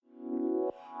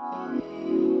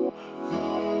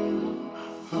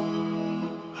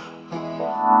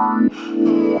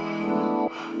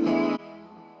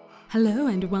Hello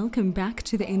and welcome back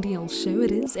to the NDL show.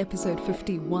 It is episode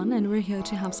 51 and we're here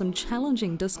to have some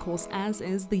challenging discourse as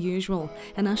is the usual.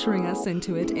 And ushering us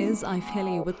into it is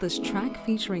Ifheli with this track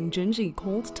featuring Gingy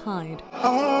called Tide.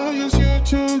 Oh, yes, you're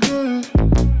too good.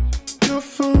 Good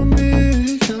for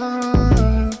me,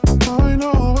 yeah. I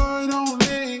know I don't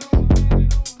need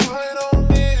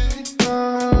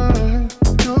that.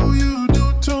 No, you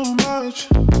do too much.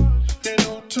 You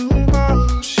do too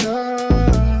much,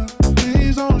 yeah.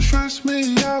 Please don't stress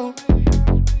me out.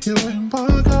 You ain't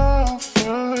my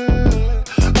girlfriend.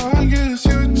 I guess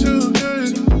you're too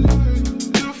good.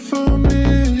 Good for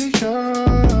me, yeah.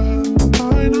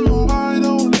 I know I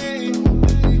don't need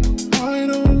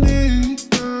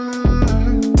that.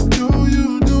 No,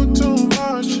 you do too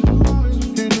much.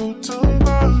 You do too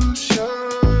much,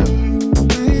 yeah.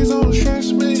 Please don't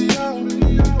stress me out.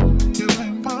 You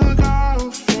ain't my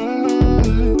girlfriend.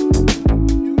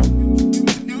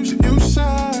 You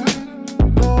said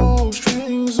no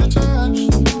strings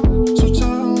attached. So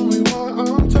tell me why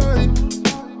I'm tight.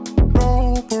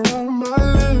 Rope around my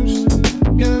lips.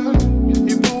 Yeah,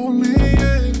 you pull me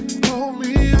in, pull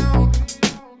me out.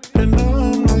 And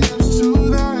I'm not used to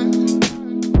that.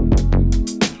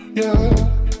 Yeah,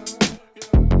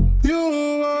 you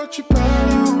watch your bad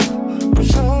out,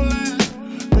 controlling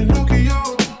Pinocchio.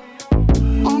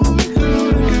 I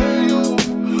couldn't get you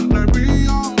like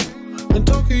Rio and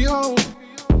Tokyo.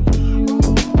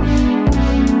 I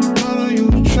know you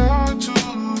try to,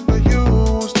 but you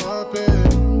won't stop it.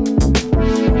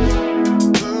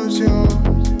 'Cause you're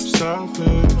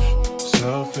selfish.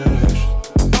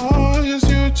 Oh, yes,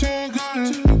 you're too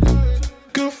good.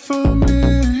 Good for me,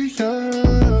 yeah.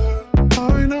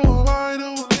 I know I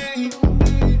don't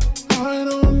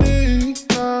need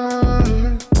that.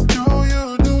 No, you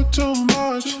do too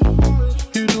much.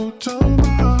 You do too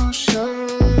much, yeah.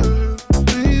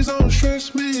 Please don't stress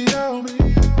me out.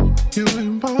 You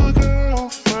ain't my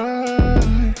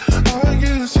girlfriend. I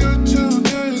guess you're too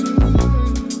good.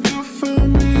 Good for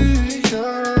me,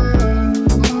 yeah.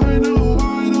 I know I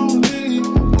don't need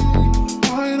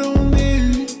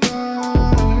that.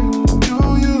 No,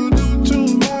 you do too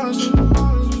much.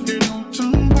 You do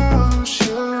too much,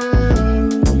 yeah.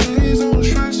 Please don't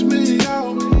stress me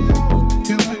out.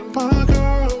 You ain't my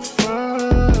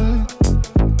girlfriend.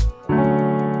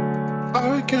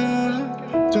 I can't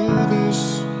do this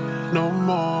no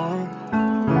more.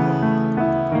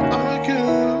 I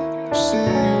can't see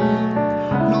you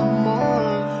no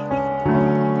more.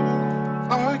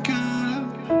 I can't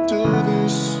do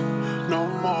this no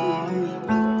more.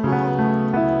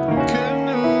 Can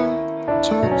I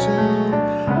talk to you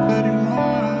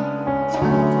anymore?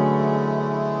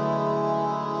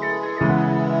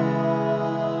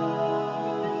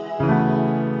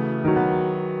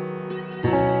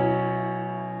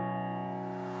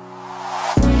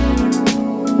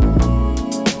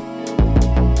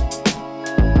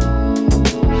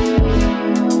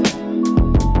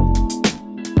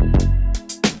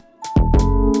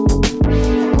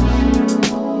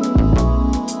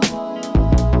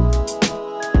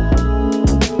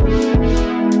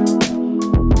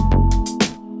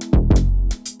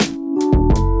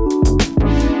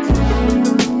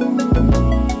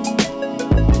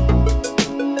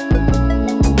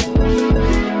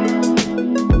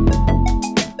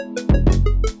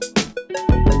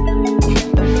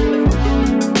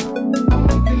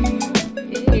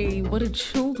 Hey, what a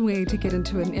chilled way to get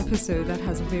into an episode that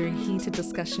has a very heated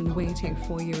discussion waiting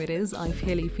for you. It is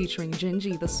Ifheli featuring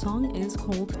Gingy. The song is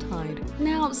called Tide.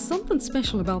 Now, something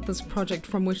special about this project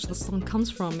from which the song comes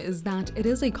from is that it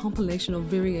is a compilation of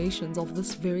variations of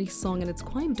this very song, and it's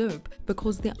quite dope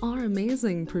because there are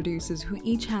amazing producers who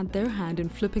each had their hand in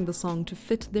flipping the song to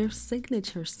fit their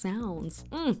signature sounds.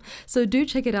 So do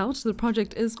check it out. The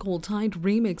project is called Tide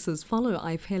Remixes. Follow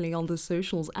Ifheli on the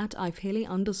socials at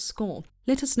Ifheli_.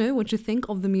 Let us know what you think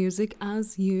of the music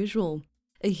as usual.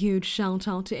 A huge shout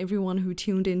out to everyone who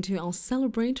tuned into our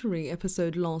celebratory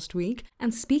episode last week.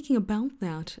 And speaking about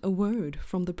that, a word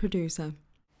from the producer.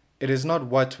 It is not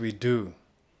what we do,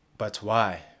 but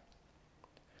why.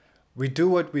 We do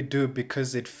what we do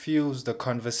because it fuels the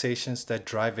conversations that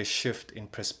drive a shift in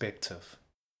perspective,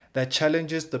 that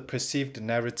challenges the perceived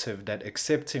narrative that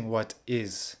accepting what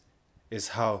is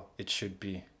how it should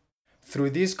be.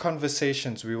 Through these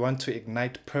conversations, we want to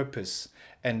ignite purpose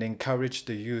and encourage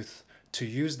the youth to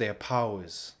use their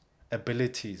powers,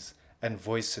 abilities, and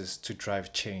voices to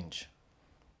drive change.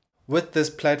 With this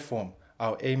platform,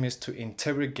 our aim is to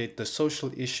interrogate the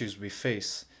social issues we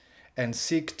face and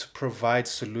seek to provide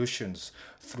solutions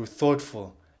through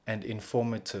thoughtful and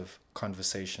informative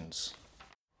conversations.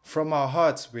 From our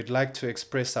hearts, we'd like to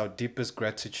express our deepest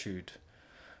gratitude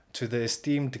to the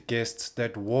esteemed guests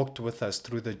that walked with us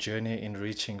through the journey in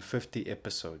reaching 50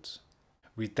 episodes.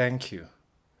 We thank you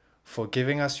for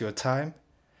giving us your time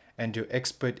and your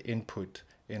expert input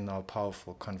in our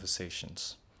powerful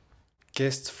conversations.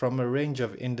 Guests from a range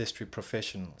of industry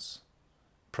professionals,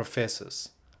 professors,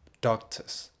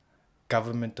 doctors,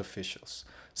 government officials,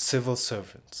 civil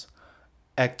servants,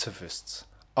 activists,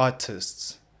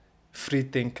 artists, free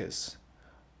thinkers,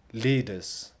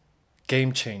 leaders,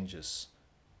 game changers,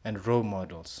 and role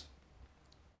models.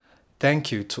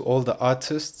 Thank you to all the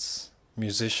artists,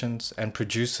 musicians, and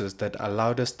producers that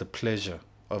allowed us the pleasure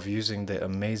of using their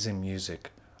amazing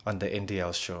music on the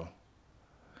NDL show.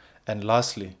 And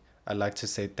lastly, I'd like to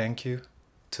say thank you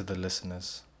to the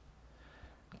listeners.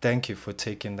 Thank you for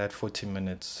taking that 40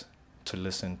 minutes to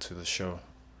listen to the show.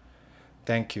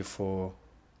 Thank you for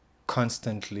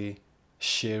constantly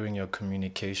sharing your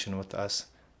communication with us,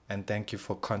 and thank you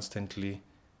for constantly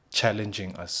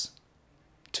challenging us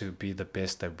to be the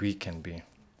best that we can be.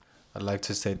 I'd like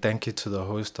to say thank you to the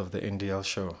host of the NDL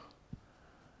show.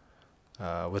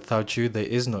 Without you, there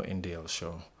is no NDL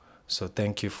show. So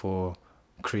thank you for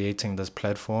creating this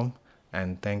platform,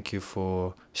 and thank you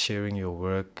for sharing your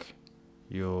work,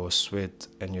 your sweat,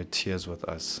 and your tears with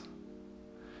us.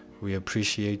 We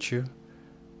appreciate you,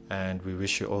 and we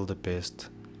wish you all the best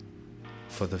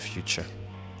for the future.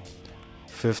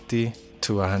 50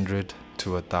 to 100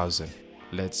 to 1,000.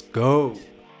 Let's go!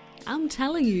 I'm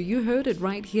telling you, you heard it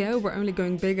right here. We're only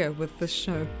going bigger with this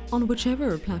show. On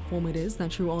whichever platform it is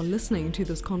that you are listening to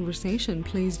this conversation,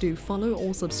 please do follow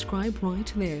or subscribe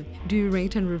right there. Do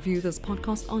rate and review this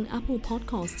podcast on Apple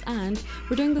Podcasts. And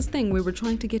we're doing this thing where we're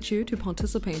trying to get you to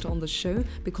participate on the show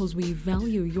because we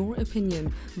value your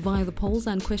opinion via the polls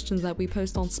and questions that we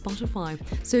post on Spotify.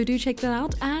 So do check that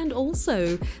out, and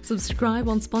also subscribe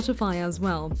on Spotify as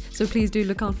well. So please do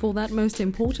look out for that. Most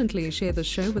importantly, share the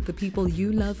show with the people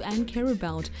you love and care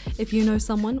about. If you know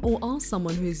someone or are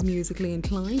someone who is musically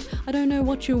inclined, I don't know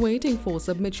what you're waiting for.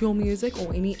 Submit your music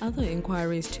or any other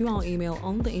inquiries to our email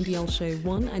on the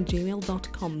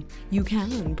ndlshow1@gmail.com. You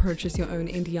can purchase your own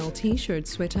NDL t-shirt,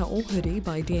 sweater or hoodie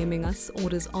by DMing us.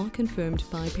 Orders are confirmed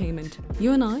by payment.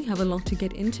 You and I have a lot to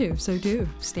get into, so do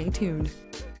stay tuned.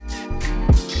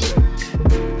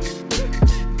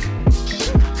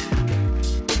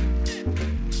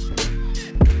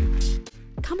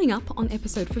 Coming up on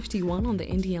episode 51 on the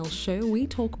NDL show, we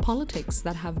talk politics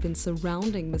that have been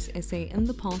surrounding Miss SA in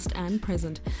the past and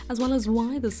present, as well as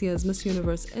why this year's Miss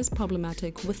Universe is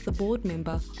problematic with the board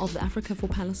member of the Africa for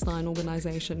Palestine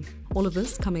organization. All of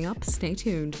this coming up, stay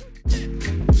tuned.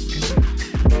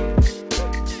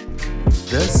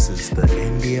 This is the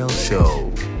NDL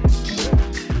show.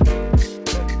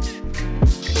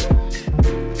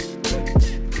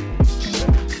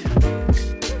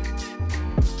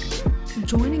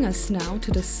 Joining us now to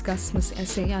discuss Miss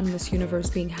SA and Miss Universe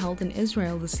being held in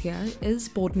Israel this year is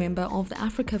board member of the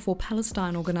Africa for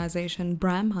Palestine organization,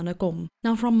 Bram Hanekom.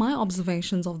 Now, from my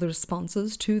observations of the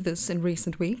responses to this in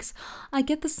recent weeks, I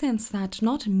get the sense that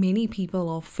not many people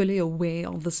are fully aware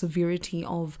of the severity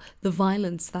of the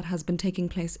violence that has been taking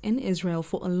place in Israel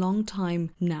for a long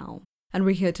time now. And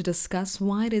we're here to discuss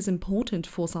why it is important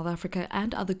for South Africa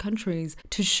and other countries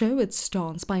to show its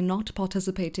stance by not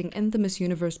participating in the Miss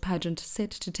Universe pageant set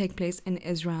to take place in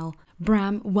Israel.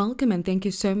 Bram, welcome and thank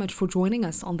you so much for joining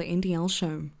us on the NDL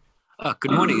show.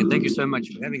 Good morning, and thank you so much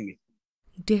for having me.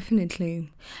 Definitely.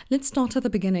 Let's start at the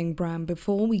beginning, Bram,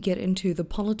 before we get into the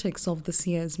politics of this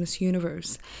year's Miss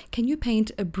Universe. Can you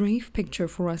paint a brief picture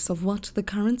for us of what the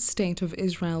current state of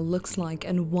Israel looks like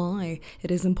and why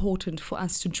it is important for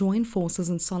us to join forces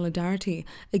in solidarity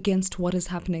against what is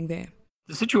happening there?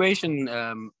 The situation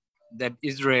that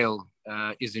Israel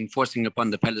is enforcing upon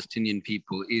the Palestinian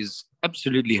people is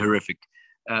absolutely horrific.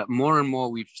 More and more,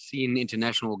 we've seen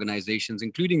international organizations,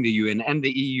 including the UN and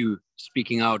the EU,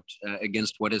 speaking out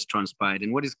against what has transpired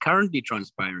and what is currently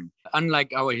transpiring.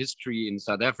 Unlike our history in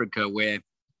South Africa, where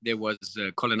there was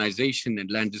colonization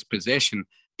and land dispossession,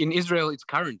 in Israel, it's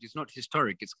current. It's not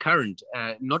historic. It's current.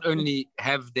 Not only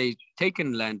have they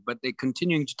taken land, but they're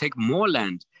continuing to take more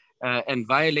land and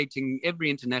violating every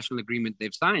international agreement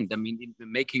they've signed. I mean,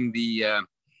 making the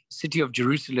city of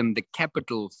Jerusalem the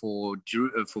capital for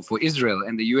Israel,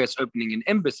 and the US opening an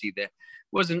embassy there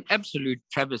was an absolute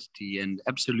travesty and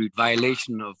absolute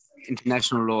violation of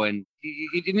international law. And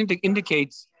it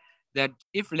indicates that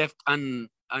if left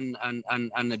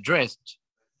unaddressed,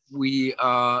 we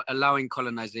are allowing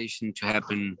colonization to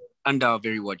happen under our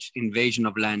very watch, invasion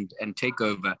of land and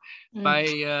takeover by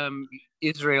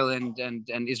Israel, and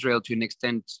Israel to an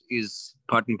extent is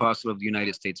part and parcel of the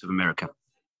United States of America.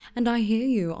 And I hear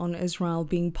you on Israel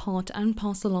being part and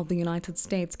parcel of the United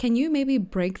States. Can you maybe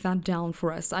break that down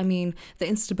for us? I mean, the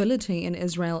instability in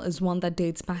Israel is one that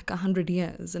dates back 100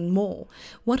 years and more.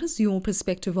 What is your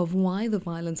perspective of why the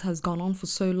violence has gone on for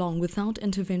so long without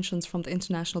interventions from the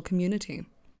international community?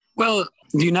 Well,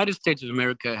 the United States of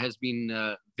America has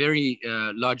been very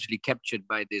largely captured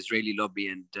by the Israeli lobby,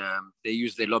 and they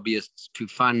use their lobbyists to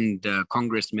fund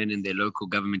congressmen in their local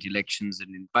government elections.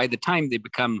 And by the time they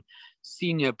become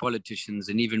senior politicians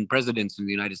and even presidents in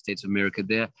the United States of America,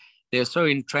 they're so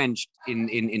entrenched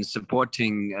in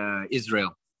supporting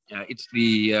Israel. It's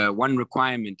the one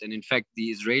requirement. And in fact, the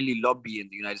Israeli lobby in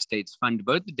the United States fund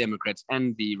both the Democrats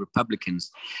and the Republicans.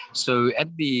 So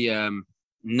at the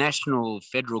national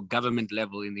federal government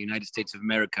level in the United States of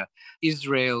America,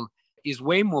 Israel is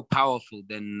way more powerful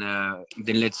than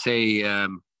let's say,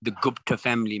 the Gupta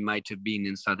family might have been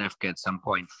in South Africa at some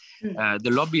point.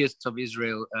 The lobbyists of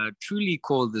Israel truly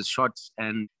call the shots.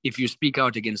 And if you speak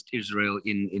out against Israel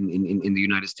in the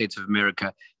United States of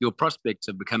America, your prospects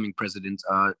of becoming president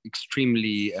are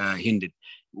extremely hindered.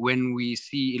 When we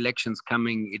see elections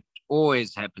coming, it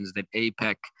always happens that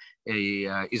AIPAC,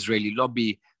 a Israeli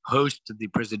lobby, host the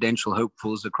presidential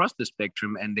hopefuls across the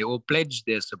spectrum, and they all pledge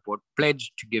their support,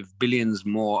 pledge to give billions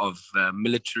more of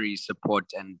military support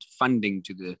and funding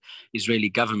to the Israeli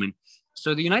government.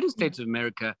 So the United States of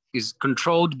America is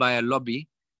controlled by a lobby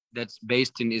that's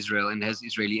based in Israel and has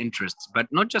Israeli interests, but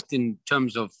not just in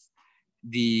terms of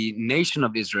the nation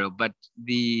of Israel, but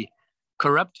the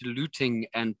corrupt looting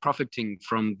and profiting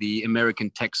from the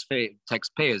American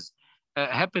taxpayers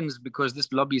happens because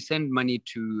this lobby send money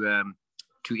to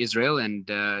Israel, and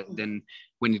then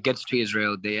when it gets to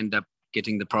Israel, they end up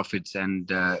getting the profits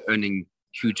and earning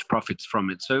huge profits from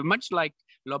it. So much like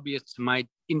lobbyists might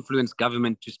influence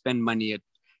government to spend money at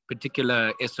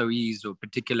particular SOEs or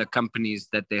particular companies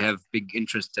that they have big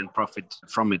interest and profit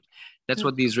from it. That's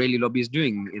what the Israeli lobby is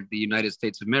doing in the United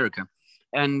States of America.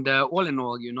 And all in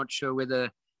all, you're not sure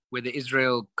whether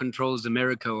Israel controls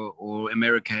America or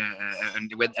America,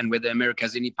 and whether America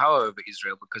has any power over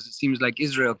Israel, because it seems like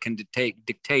Israel can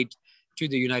dictate to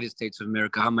the United States of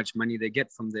America how much money they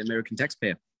get from the American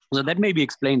taxpayer. So that maybe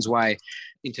explains why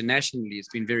internationally it's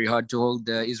been very hard to hold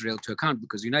Israel to account,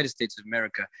 because the United States of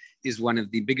America is one of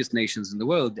the biggest nations in the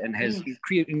world and has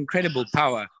incredible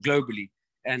power globally.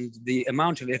 And the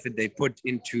amount of effort they put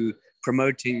into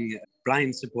promoting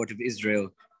blind support of Israel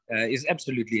is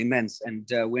absolutely immense. And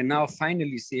we're now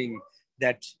finally seeing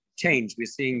that change. We're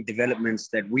seeing developments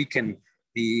that weaken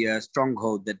the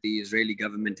stronghold that the Israeli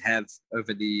government have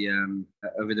over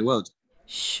the world.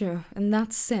 Sure. In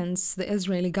that sense, the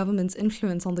Israeli government's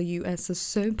influence on the US is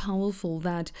so powerful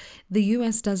that the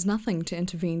US does nothing to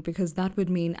intervene, because that would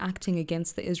mean acting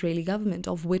against the Israeli government,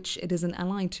 of which it is an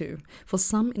ally to, for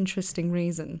some interesting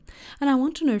reason. And I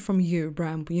want to know from you,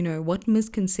 Bram, what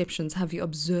misconceptions have you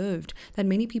observed that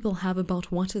many people have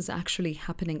about what is actually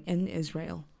happening in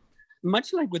Israel?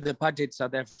 Much like with apartheid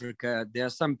South Africa, there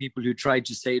are some people who try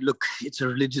to say, look, it's a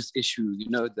religious issue.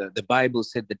 The Bible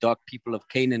said the dark people of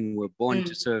Canaan were born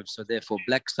to serve. So therefore,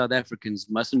 black South Africans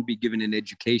mustn't be given an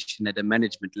education at a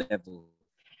management level.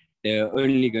 They're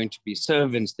only going to be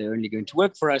servants. They're only going to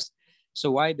work for us. So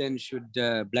why then should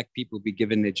black people be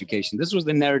given education? This was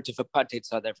the narrative apartheid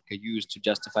South Africa used to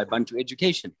justify Bantu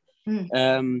education.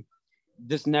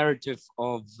 This narrative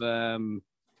of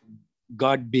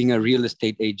God being a real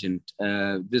estate agent,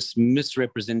 this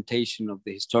misrepresentation of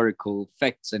the historical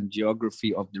facts and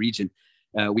geography of the region,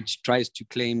 which tries to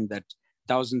claim that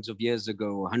thousands of years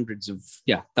ago,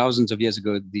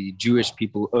 the Jewish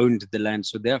people owned the land.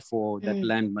 So therefore, that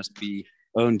land must be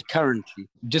owned currently,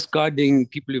 discarding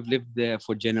people who've lived there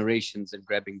for generations and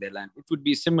grabbing their land. It would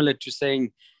be similar to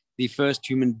saying the first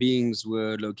human beings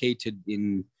were located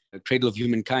in Cradle of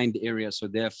Humankind area, so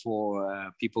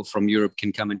therefore people from Europe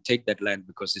can come and take that land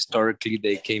because historically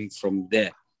they came from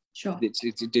there. Sure.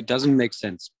 It doesn't make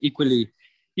sense. Equally,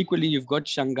 you've got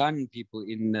Shangaan people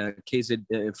in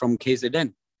from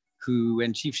KZN, who,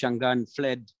 when Chief Shangaan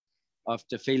fled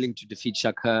after failing to defeat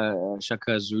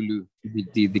Shaka Zulu,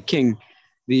 the king,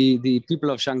 the people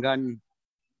of Shangaan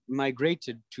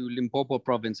migrated to Limpopo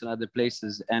province and other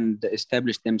places and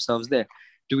established themselves there.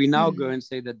 Do we now go and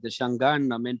say that the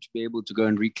Shangaan are meant to be able to go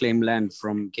and reclaim land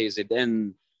from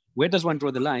KZN? Where does one draw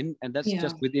the line? And that's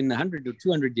just within 100 or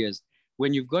 200 years.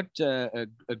 When you've got a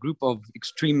group of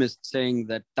extremists saying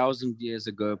that 1,000 years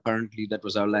ago, apparently that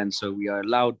was our land, so we are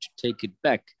allowed to take it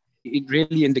back, it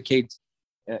really indicates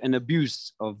an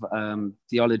abuse of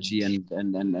theology and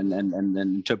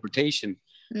interpretation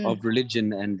of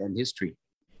religion and history.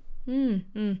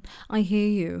 I hear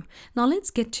you. Now let's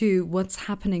get to what's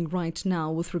happening right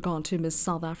now with regard to Miss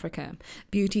South Africa.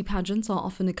 Beauty pageants are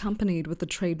often accompanied with the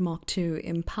trademark to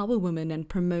empower women and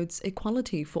promotes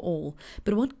equality for all.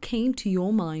 But what came to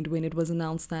your mind when it was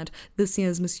announced that this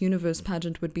year's Miss Universe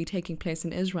pageant would be taking place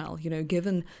in Israel,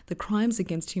 given the crimes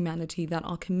against humanity that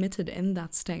are committed in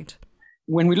that state?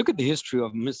 When we look at the history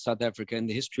of Miss South Africa and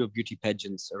the history of beauty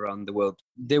pageants around the world,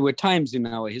 there were times in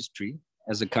our history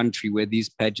as a country where these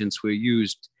pageants were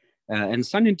used. And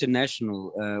Sun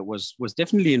International was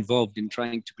definitely involved in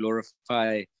trying to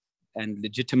glorify and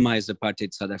legitimize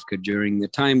apartheid South Africa during the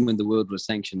time when the world was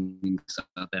sanctioning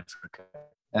South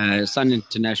Africa. Sun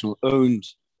International owned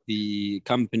the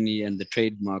company and the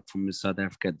trademark from Miss South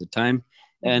Africa at the time.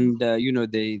 And,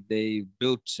 they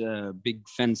built big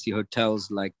fancy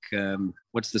hotels like,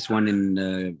 what's this one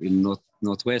in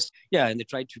Northwest? Yeah, and they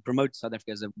tried to promote South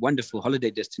Africa as a wonderful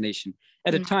holiday destination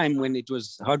at a time when it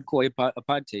was hardcore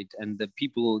apartheid, and the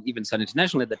people, even Sun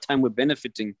International at the time, were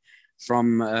benefiting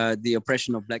from the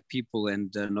oppression of Black people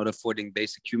and not affording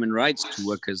basic human rights to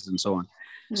workers and so on.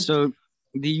 So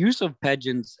the use of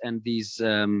pageants and these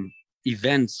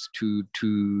events to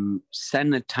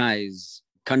sanitize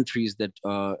countries that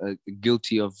are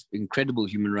guilty of incredible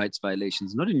human rights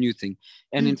violations, not a new thing.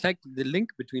 And in fact, the link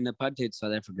between apartheid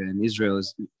South Africa and Israel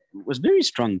was very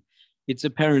strong. It's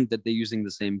apparent that they're using the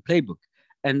same playbook.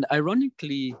 And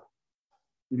ironically,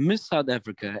 Miss South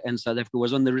Africa and South Africa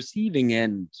was on the receiving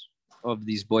end of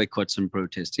these boycotts and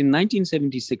protests. In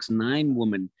 1976, 9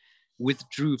 women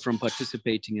withdrew from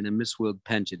participating in a Miss World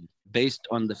pageant based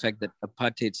on the fact that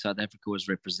apartheid South Africa was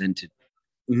represented.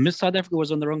 Miss South Africa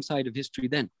was on the wrong side of history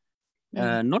then.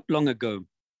 Not long ago,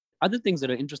 other things that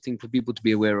are interesting for people to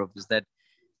be aware of is that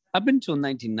up until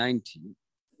 1990,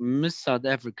 Miss South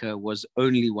Africa was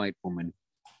only white woman.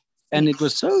 And it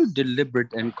was so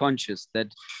deliberate and conscious that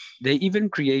they even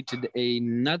created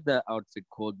another outfit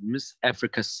called Miss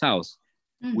Africa South,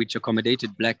 which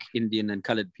accommodated Black, Indian, and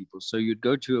colored people. So you'd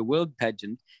go to a world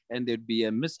pageant and there'd be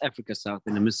a Miss Africa South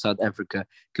and a Miss South Africa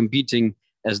competing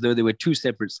as though they were 2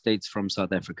 separate states from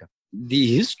South Africa.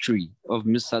 The history of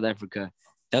Miss South Africa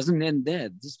doesn't end there.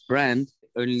 This brand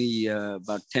only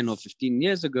about 10 or 15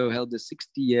 years ago held the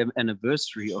 60-year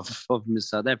anniversary of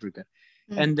Miss South Africa.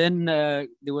 And then there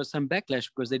was some backlash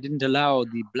because they didn't allow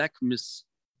the Black Miss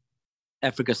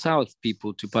Africa South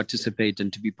people to participate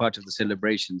and to be part of the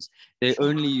celebrations. They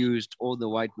only used all the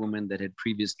white women that had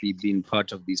previously been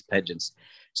part of these pageants.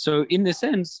 So in a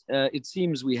sense, it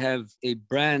seems we have a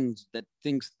brand that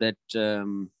thinks that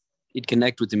it can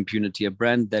act with impunity, a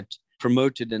brand that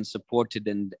promoted and supported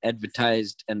and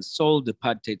advertised and sold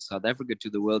apartheid South Africa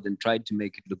to the world and tried to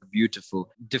make it look beautiful,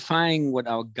 defying what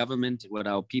our government, what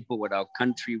our people, what our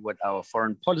country, what our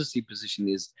foreign policy position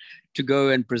is, to go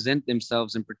and present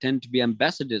themselves and pretend to be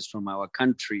ambassadors from our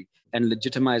country and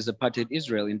legitimize apartheid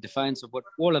Israel in defiance of what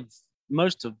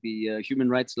most of the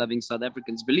human rights loving South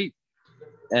Africans believe.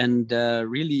 And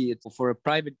really, it's for a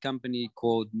private company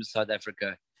called Miss South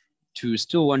Africa to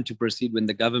still want to proceed when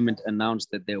the government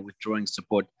announced that they're withdrawing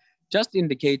support just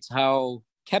indicates how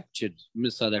captured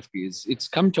Miss South Africa is. It's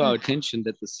come to our attention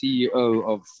that the CEO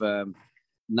of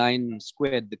 9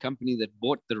 Squared, the company that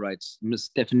bought the rights, Miss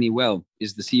Stephanie Well,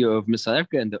 is the CEO of Miss South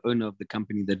Africa and the owner of the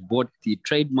company that bought the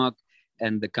trademark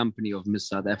and the company of Miss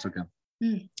South Africa.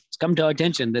 It's come to our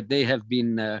attention that they have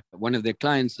been, one of their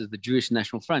clients is the Jewish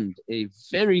National Front, a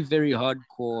very, very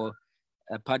hardcore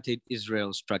apartheid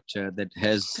Israel structure that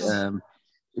has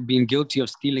been guilty of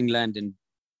stealing land and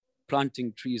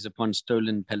planting trees upon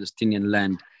stolen Palestinian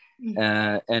land.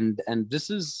 And this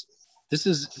is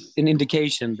an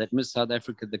indication that Miss South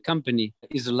Africa, the company,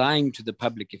 is lying to the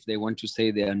public if they want to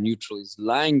say they are neutral, is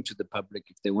lying to the public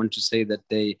if they want to say that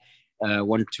they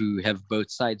want to have both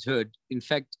sides heard. In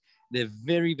fact, they're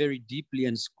very, very deeply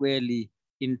and squarely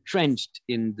entrenched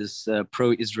in this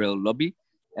pro-Israel lobby,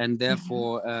 and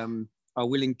therefore are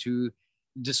willing to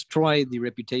destroy the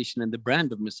reputation and the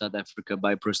brand of Miss South Africa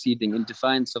by proceeding in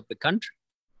defiance of the country.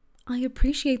 I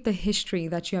appreciate the history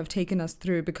that you have taken us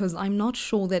through because I'm not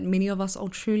sure that many of us are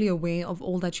truly aware of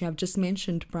all that you have just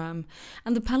mentioned, Bram.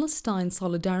 And the Palestine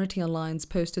Solidarity Alliance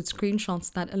posted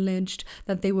screenshots that alleged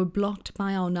that they were blocked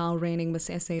by our now reigning Miss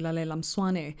SA Lalela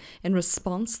Mswane. In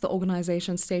response, the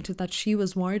organization stated that she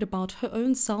was worried about her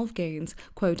own self-gains,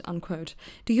 quote unquote.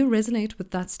 Do you resonate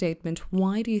with that statement?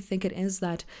 Why do you think it is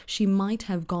that she might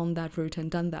have gone that route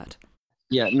and done that?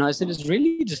 Yeah, no, I said it's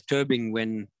really disturbing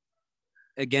when,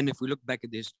 again, if we look back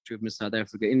at the history of Miss South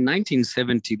Africa, in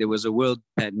 1970, there was a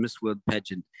Miss World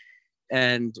pageant.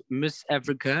 and Miss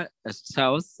Africa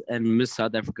South and Miss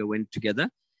South Africa went together.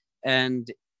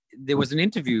 And there was an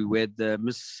interview where the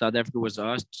Miss South Africa was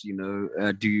asked, who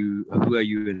are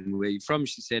you and where are you from?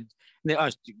 She said, they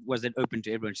asked, was it open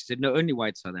to everyone? She said, no, only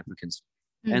white South Africans.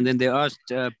 And then they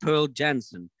asked Pearl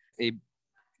Jansen, a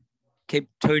Cape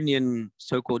Townian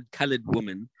so-called colored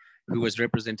woman who was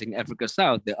representing Africa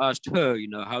South. They asked her,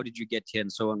 how did you get here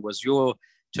and so on? Was your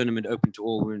tournament open to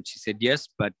all women? She said, yes,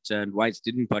 but whites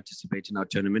didn't participate in our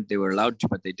tournament. They were allowed to,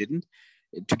 but they didn't,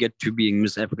 to get to being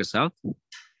Miss Africa South.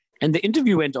 And the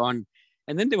interview went on.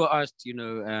 And then they were asked,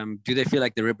 do they feel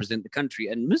like they represent the country?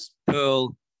 And Miss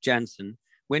Pearl Jansen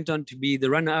went on to be the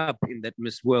runner-up in that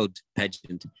Miss World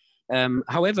pageant.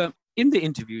 However, in the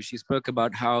interview, she spoke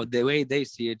about how the way they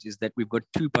see it is that we've got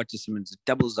two participants. It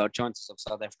doubles our chances of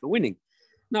South Africa winning.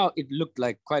 Now, it looked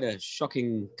like quite a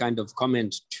shocking kind of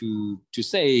comment to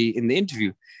say in the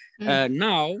interview.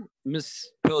 Now,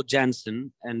 Miss Pearl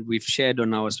Jansen, and we've shared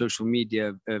on our social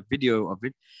media a video of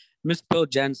it, Miss Pearl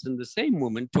Jansen, the same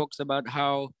woman, talks about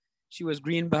how she was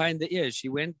green behind the ears. She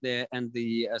went there and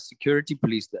the security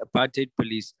police, the apartheid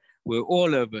police, were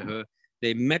all over her.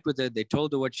 They met with her, they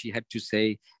told her what she had to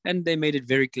say, and they made it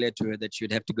very clear to her that she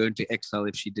would have to go into exile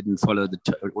if she didn't follow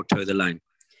or toe the line.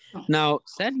 Now,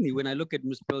 sadly, when I look at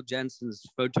Miss Pearl Jansen's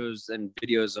photos and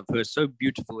videos of her so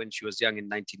beautiful when she was young in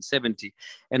 1970,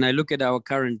 and I look at our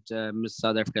current Miss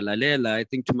South Africa, Lalela, I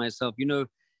think to myself,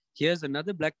 here's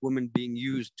another Black woman being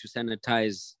used to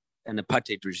sanitize an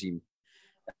apartheid regime.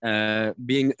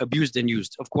 Being abused and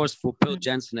used. Of course, for Pearl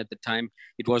Jansen at the time,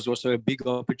 it was also a big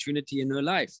opportunity in her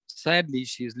life. Sadly,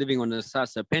 she's living on a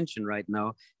SASSA pension right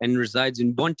now and resides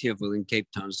in Bonteheuwel in Cape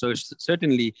Town. So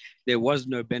certainly there was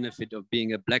no benefit of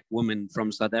being a Black woman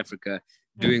from South Africa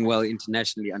doing well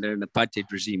internationally under an apartheid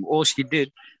regime. All she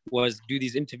did was do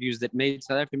these interviews that made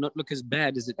South Africa not look as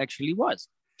bad as it actually was.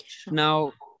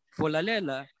 Now, for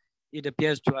Lalela, it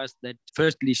appears to us that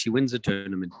firstly, she wins the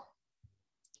tournament.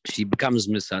 She becomes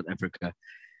Miss South Africa.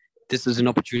 This is an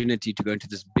opportunity to go into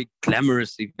this big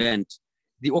glamorous event.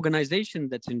 The organization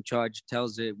that's in charge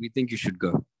tells her, we think you should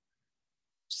go.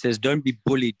 Says, don't be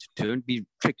bullied, don't be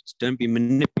tricked, don't be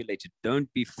manipulated,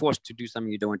 don't be forced to do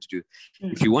something you don't want to do.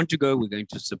 If you want to go, we're going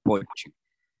to support you.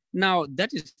 Now, that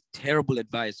is terrible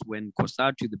advice when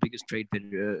COSATU, the biggest trade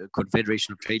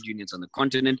confederation of trade unions on the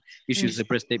continent, issues a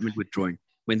press statement withdrawing.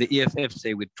 When the EFF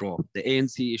say withdraw, the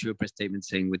ANC issue a press statement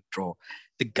saying withdraw,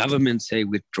 the government say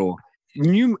withdraw.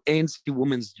 New ANC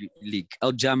Women's League,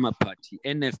 Al Jama Party,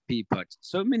 NFP Party,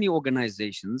 so many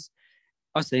organizations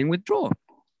are saying withdraw.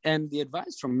 And the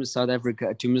advice from Miss South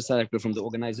Africa to Miss South Africa from the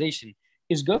organization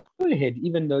is go ahead,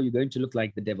 even though you're going to look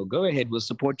like the devil, go ahead, we'll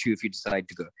support you if you decide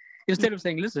to go. Instead of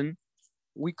saying, listen,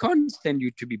 we can't send you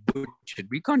to be butchered.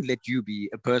 We can't let you be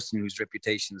a person whose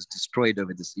reputation is destroyed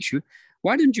over this issue.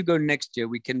 Why don't you go next year?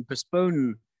 We can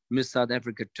postpone Miss South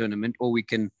Africa tournament, or we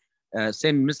can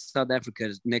send Miss South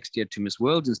Africa next year to Miss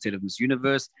World instead of Miss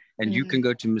Universe, and you can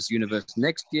go to Miss Universe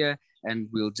next year, and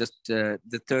we'll just,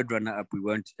 the third runner-up, we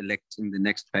won't elect in the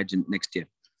next pageant next year.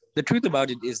 The truth about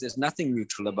it is there's nothing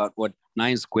neutral about what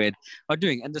 9 Squared are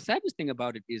doing. And the saddest thing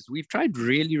about it is we've tried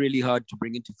really, really hard to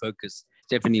bring into focus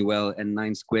Stephanie Well and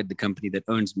 9 Squared, the company that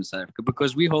owns Miss South Africa,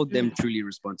 because we hold them truly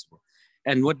responsible.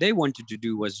 And what they wanted to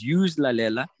do was use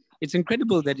Lalela. It's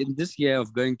incredible that in this year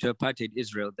of going to apartheid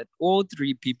Israel, that all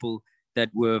 3 people that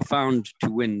were found to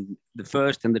win, the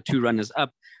first and the 2 runners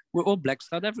up, were all Black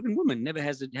South African women. Never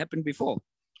has it happened before.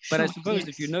 But I suppose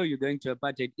if you know you're going to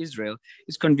apartheid Israel,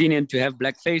 it's convenient to have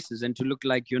Black faces and to look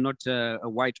like you're not a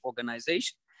white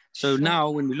organization. So now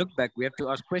when we look back, we have to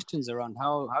ask questions around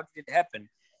how did it happen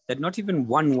that not even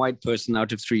one white person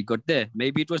out of 3 got there?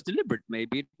 Maybe it was deliberate,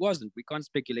 maybe it wasn't. We can't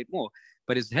speculate more.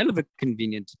 But it's hell of a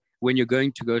convenient when you're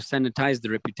going to go sanitize the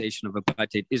reputation of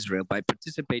apartheid Israel by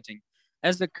participating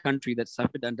as a country that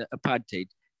suffered under apartheid.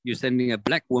 You're sending a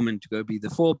Black woman to go be the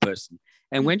foreperson.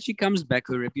 And when she comes back,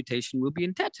 her reputation will be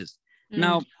in tatters.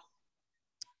 Now,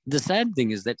 the sad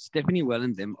thing is that Stephanie Well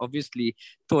and them obviously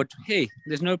thought, hey,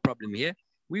 there's no problem here.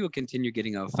 We will continue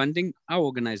getting our funding. Our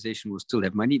organization will still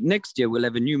have money. Next year, we'll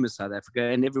have a new Miss South Africa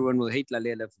and everyone will hate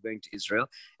Lalela for going to Israel.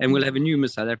 And we'll have a new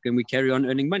Miss South Africa and we carry on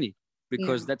earning money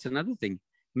because that's another thing.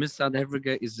 Miss South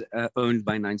Africa is owned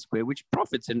by 9 Square, which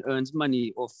profits and earns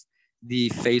money off the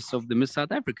face of the Miss South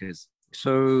Africas.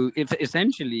 So if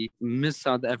essentially Miss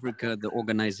South Africa, the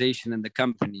organization and the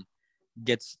company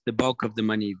gets the bulk of the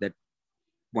money that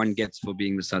one gets for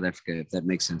being Miss South Africa, if that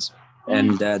makes sense.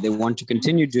 And they want to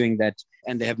continue doing that.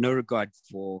 And they have no regard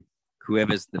for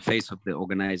whoever's the face of the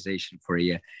organization for a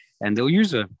year. And they'll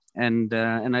use her. And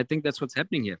I think that's what's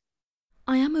happening here.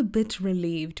 I am a bit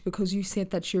relieved because you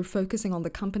said that you're focusing on the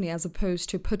company as opposed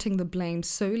to putting the blame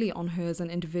solely on her as an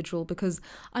individual, because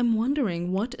I'm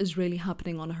wondering what is really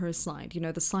happening on her side,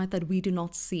 the side that we do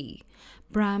not see.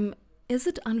 Bram, is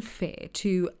it unfair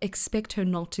to expect her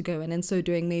not to go and in so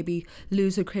doing maybe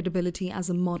lose her credibility as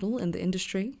a model in the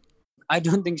industry? I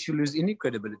don't think she'll lose any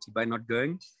credibility by not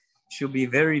going. She'll be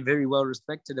very, very well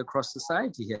respected across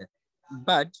society here.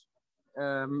 But,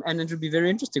 and it would be very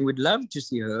interesting. We'd love to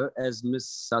see her as Miss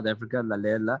South Africa,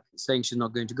 Lalela, saying she's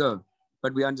not going to go.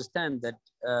 But we understand that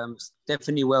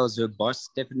Stephanie Wells, her boss,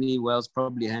 Stephanie Wells,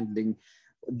 probably handling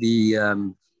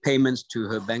the payments to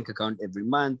her bank account every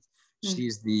month.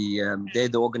 She's they're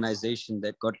the organization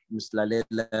that got Miss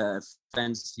Lalela a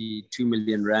fancy 2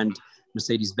 million rand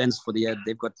Mercedes-Benz for the year.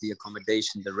 They've got the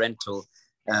accommodation, the rental,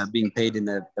 being paid in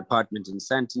an apartment in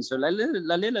Sandton. So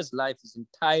Lalela's life is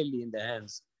entirely in the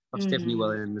hands of Stephanie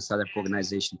Well and the South Africa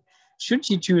organization. Should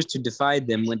she choose to defy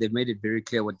them when they've made it very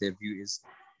clear what their view is,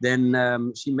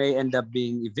 then she may end up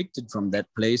being evicted from that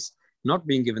place, not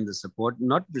being given the support,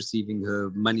 not receiving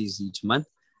her monies each month,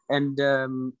 and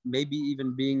maybe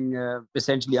even being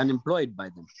essentially unemployed by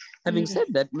them. Having said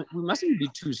that, we mustn't be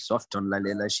too soft on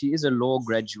Lalela. She is a law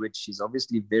graduate. She's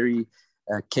obviously very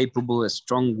capable, a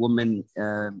strong woman,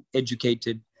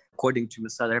 educated. According to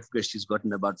Miss South Africa, she's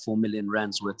gotten about 4 million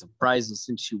rands worth of prizes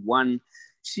since she won.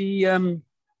 She's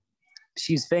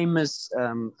famous.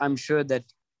 I'm sure that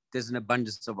there's an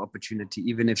abundance of opportunity,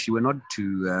 even if she were not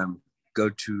to go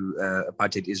to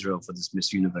apartheid Israel for this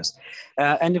Miss Universe.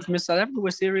 And if Miss South Africa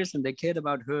was serious and they cared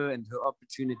about her and her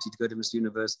opportunity to go to Miss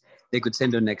Universe, they could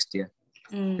send her next year.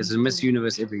 There's a Miss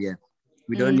Universe every year.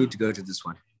 We don't need to go to this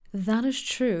one. That is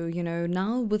true.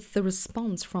 Now with the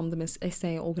response from the Miss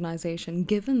SA organization,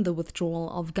 given the withdrawal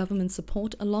of government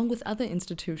support along with other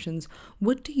institutions,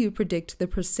 what do you predict the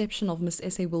perception of Miss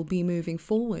SA will be moving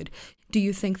forward? Do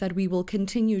you think that we will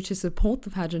continue to support the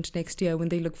pageant next year when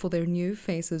they look for their new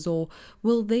faces, or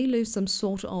will they lose some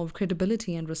sort of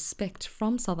credibility and respect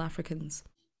from South Africans?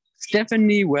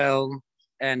 Stephanie Well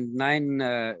and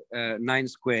Nine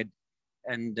Squared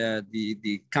and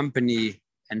the company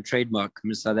and trademark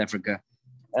Miss South Africa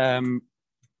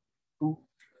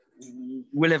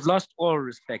will have lost all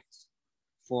respect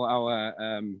for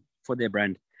for their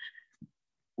brand.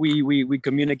 We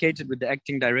communicated with the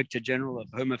acting director general of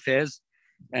Home Affairs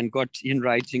and got in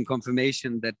writing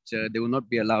confirmation that they will not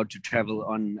be allowed to travel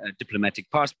on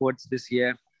diplomatic passports this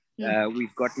year.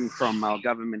 We've gotten from our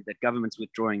government that government's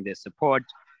withdrawing their support.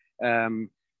 The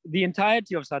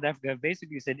entirety of South Africa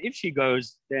basically said if she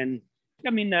goes, then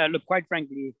look, quite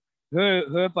frankly,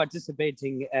 her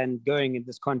participating and going in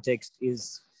this context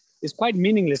is quite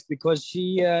meaningless because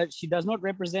she does not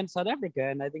represent South Africa.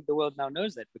 And I think the world now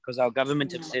knows that because our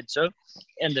government have said so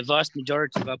and the vast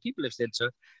majority of our people have said so.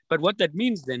 But what that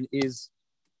means then is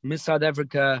Miss South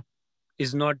Africa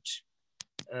is not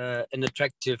an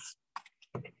attractive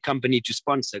company to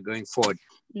sponsor going forward.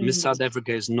 Miss South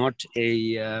Africa is not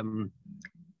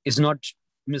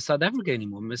Miss South Africa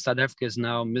anymore. Miss South Africa is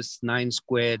now Miss Nine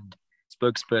Squared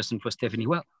spokesperson for Stephanie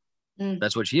Well.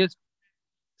 That's what she is.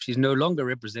 She's no longer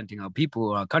representing our people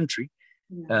or our country.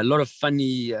 A lot of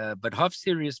funny but half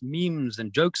serious memes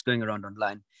and jokes going around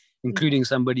online, including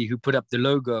somebody who put up the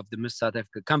logo of the Miss South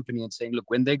Africa company and saying, look,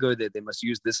 when they go there, they must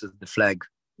use this as the flag.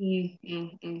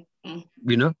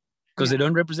 Because they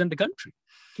don't represent the country.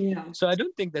 So I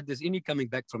don't think that there's any coming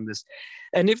back from this.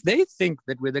 And if they think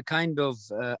that we're the kind of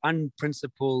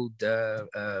unprincipled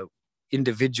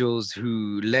individuals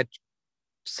who let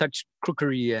such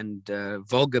crookery and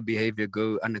vulgar behavior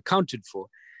go unaccounted for,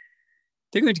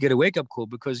 they're going to get a wake-up call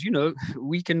because,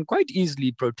 we can quite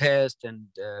easily protest and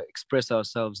express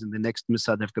ourselves in the next Miss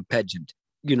South Africa pageant.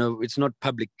 It's not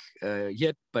public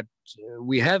yet, but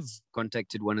we have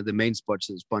contacted one of the main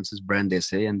sponsors, Brand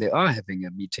SA, and they are having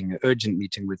an urgent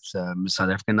meeting with Miss South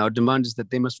Africa. And our demand is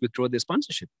that they must withdraw their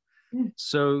sponsorship.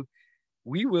 So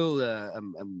we will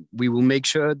make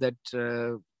sure that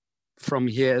from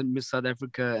here, Miss South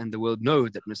Africa and the world know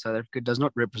that Miss South Africa does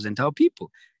not represent our people.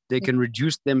 They can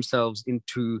reduce themselves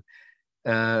into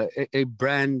a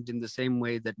brand in the same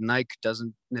way that Nike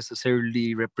doesn't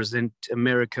necessarily represent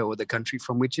America or the country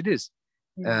from which it is.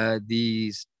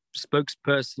 The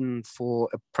spokesperson for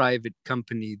a private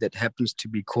company that happens to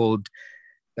be called,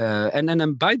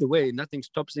 and by the way, nothing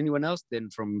stops anyone else then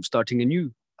from starting a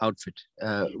new outfit.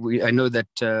 I know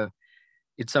that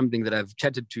it's something that I've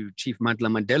chatted to Chief Mandla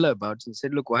Mandela about and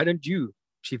said, look, why don't you,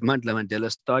 Chief Mandla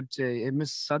Mandela, start a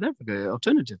Miss South Africa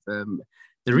alternative?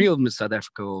 The real Miss South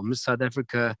Africa or Miss South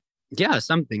Africa,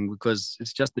 something, because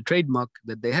it's just the trademark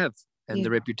that they have. and the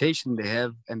reputation they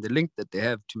have and the link that they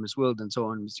have to Miss World and so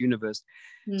on, Miss Universe,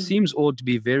 Mm. seems all to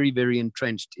be very, very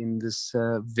entrenched in this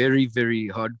very, very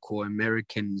hardcore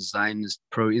American Zionist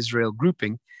pro-Israel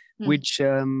grouping, Mm. which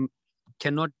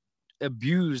cannot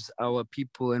abuse our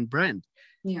people and brand.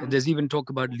 Yeah. There's even talk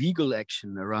about legal action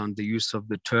around the use of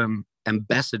the term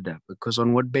ambassador, because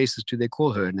on what basis do they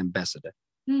call her an ambassador?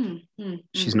 Mm. Mm.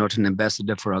 She's not an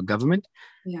ambassador for our government.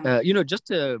 Yeah. Just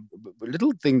a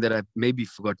little thing that I've maybe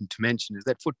forgotten to mention is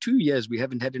that for 2 years, we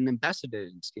haven't had an ambassador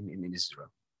in Israel.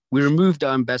 We removed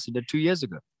our ambassador 2 years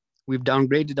ago. We've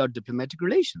downgraded our diplomatic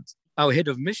relations. Our head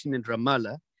of mission in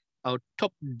Ramallah, our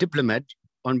top diplomat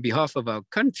on behalf of our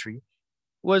country,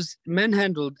 was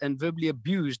manhandled and verbally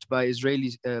abused by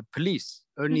Israeli police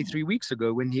only 3 weeks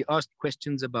ago when he asked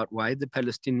questions about why the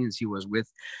Palestinians he was with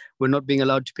were not being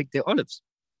allowed to pick their olives.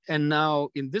 And now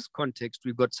in this context,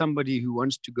 we've got somebody who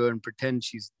wants to go and pretend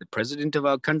she's the president of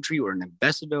our country or an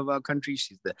ambassador of our country.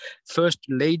 She's the first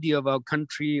lady of our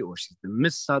country, or she's the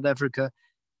Miss South Africa.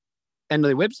 And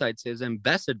the website says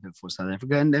ambassador for South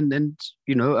Africa. And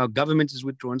our government is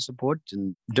withdrawn support,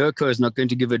 and Durko is not going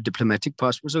to give a diplomatic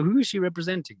passport. So who is she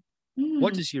representing? Mm.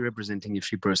 What is she representing if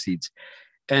she proceeds?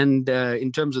 And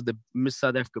in terms of the Miss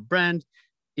South Africa brand,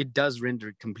 it does render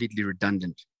it completely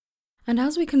redundant. And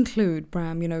as we conclude,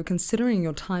 Bram, considering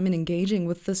your time in engaging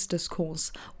with this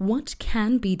discourse, what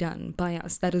can be done by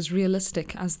us that is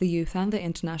realistic as the youth and the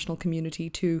international community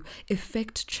to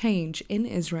effect change in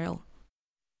Israel?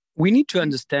 We need to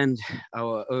understand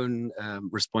our own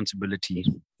responsibility.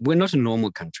 We're not a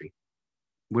normal country.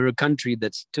 We're a country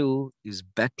that still is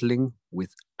battling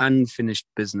with unfinished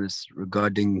business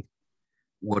regarding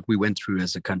what we went through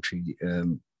as a country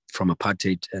from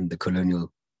apartheid and the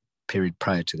colonial period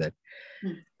prior to that.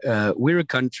 We're a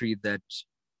country that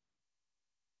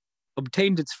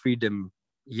obtained its freedom,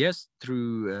 yes,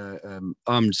 through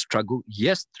armed struggle,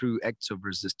 yes, through acts of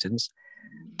resistance,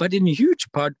 but in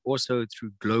huge part also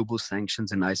through global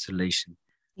sanctions and isolation.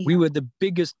 Yeah. We were the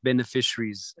biggest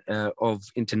beneficiaries of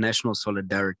international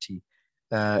solidarity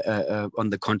on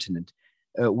the continent.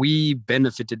 We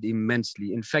benefited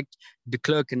immensely. In fact, de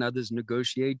Klerk and others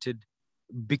negotiated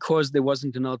because there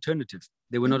wasn't an alternative.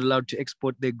 They were not allowed to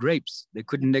export their grapes. They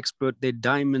couldn't export their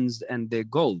diamonds and their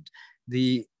gold.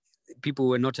 The people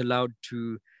were not allowed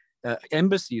to,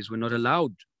 embassies were not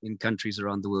allowed in countries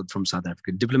around the world from South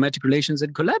Africa. Diplomatic relations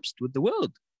had collapsed with the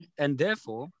world. And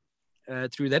therefore,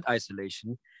 through that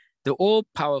isolation, the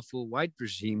all-powerful white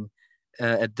regime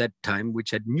at that time,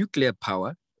 which had nuclear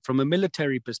power, from a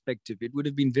military perspective, it would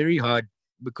have been very hard,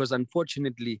 because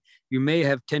unfortunately, you may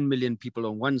have 10 million people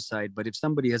on one side, but if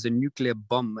somebody has a nuclear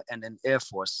bomb and an air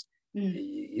force,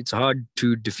 it's hard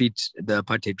to defeat the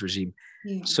apartheid regime.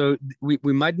 Yeah. So we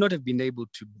might not have been able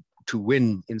to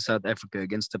win in South Africa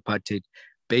against apartheid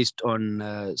based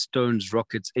on stones,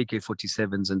 rockets,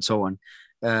 AK-47s, and so on.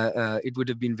 It would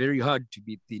have been very hard to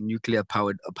beat the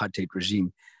nuclear-powered apartheid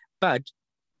regime. But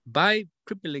by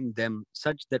crippling them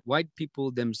such that white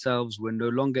people themselves were no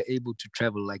longer able to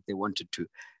travel like they wanted to,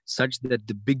 such that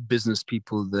the big business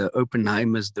people, the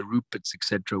Oppenheimers, the Ruperts,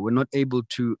 etc., were not able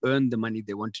to earn the money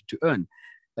they wanted to earn,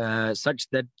 such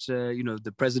that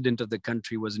the president of the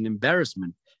country was an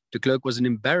embarrassment. De Klerk was an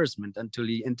embarrassment until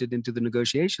he entered into the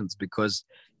negotiations, because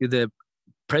you're the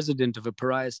president of a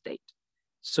pariah state.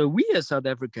 So we as South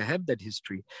Africa have that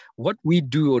history. What we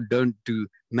do or don't do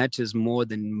matters more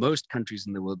than most countries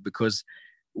in the world, because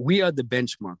we are the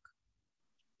benchmark.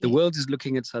 The world is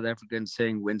looking at South Africa and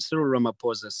saying, when Cyril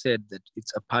Ramaphosa said that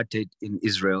it's apartheid in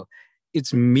Israel,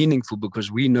 it's meaningful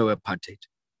because we know apartheid.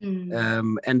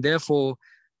 And therefore,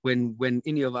 when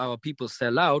any of our people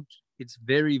sell out, it's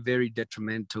very, very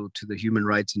detrimental to the human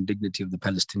rights and dignity of the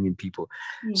Palestinian people.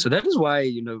 So that is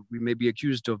why, we may be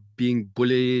accused of being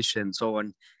bullish and so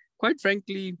on. Quite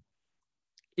frankly,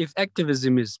 if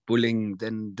activism is bullying,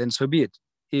 then so be it.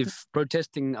 If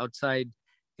protesting outside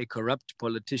a corrupt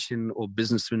politician or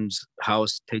businessman's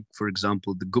house, take, for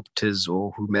example, the Guptas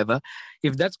or whomever,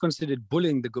 if that's considered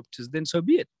bullying the Guptas, then so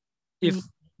be it. If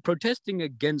protesting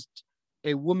against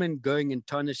a woman going and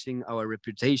tarnishing our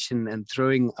reputation and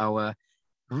throwing our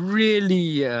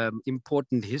really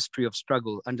important history of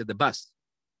struggle under the bus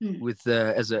with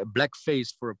as a black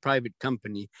face for a private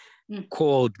company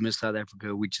called Miss South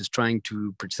Africa, which is trying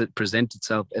to present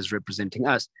itself as representing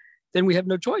us, then we have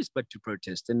no choice but to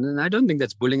protest. And I don't think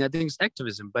that's bullying. I think it's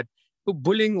activism. But for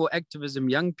bullying or activism,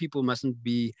 young people mustn't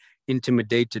be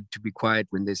intimidated to be quiet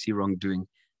when they see wrongdoing.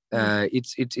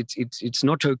 It's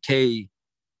not okay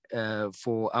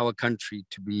for our country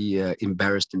to be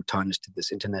embarrassed and tarnished in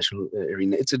this international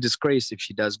arena. It's a disgrace if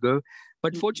she does go.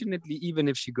 But fortunately, even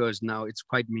if she goes now, it's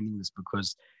quite meaningless,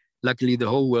 because luckily, the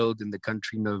whole world and the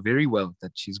country know very well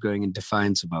that she's going in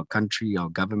defiance of our country, our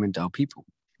government, our people,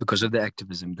 because of the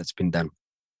activism that's been done.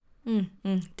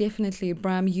 Definitely,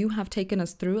 Bram, you have taken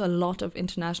us through a lot of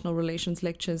international relations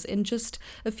lectures in just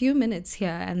a few minutes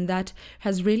here, and that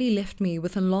has really left me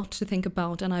with a lot to think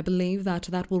about, and I believe that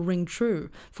that will ring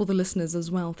true for the listeners as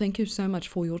well. Thank you so much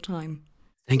for your time.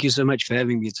 Thank you so much for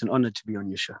having me. It's an honor to be on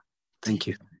your show. Thank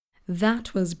you.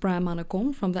 That was Bram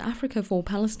Hanekom from the Africa for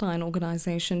Palestine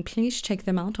organization. Please check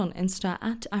them out on Insta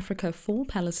at Africa for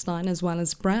Palestine, as well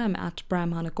as Bram at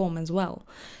Bram Hanekom as well.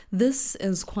 This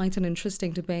is quite an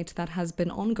interesting debate that has been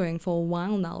ongoing for a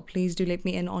while now. Please do let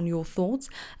me in on your thoughts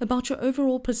about your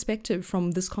overall perspective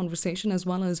from this conversation, as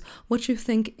well as what you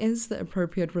think is the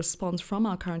appropriate response from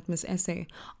our current Miss Essay.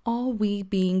 Are we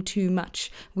being too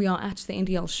much? We are at the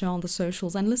NDL Show on the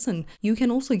socials. And listen, you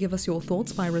can also give us your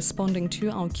thoughts by responding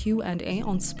to our Q&A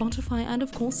on Spotify, and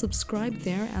of course subscribe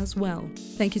there as well.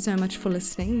 Thank you so much for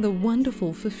listening. The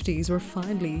wonderful 50s were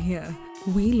finally here.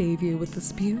 We leave you with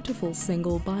this beautiful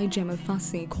single by Gemma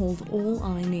Fassi called All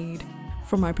I Need.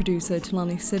 From my producer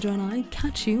Talani Sidra and I,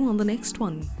 catch you on the next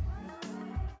one.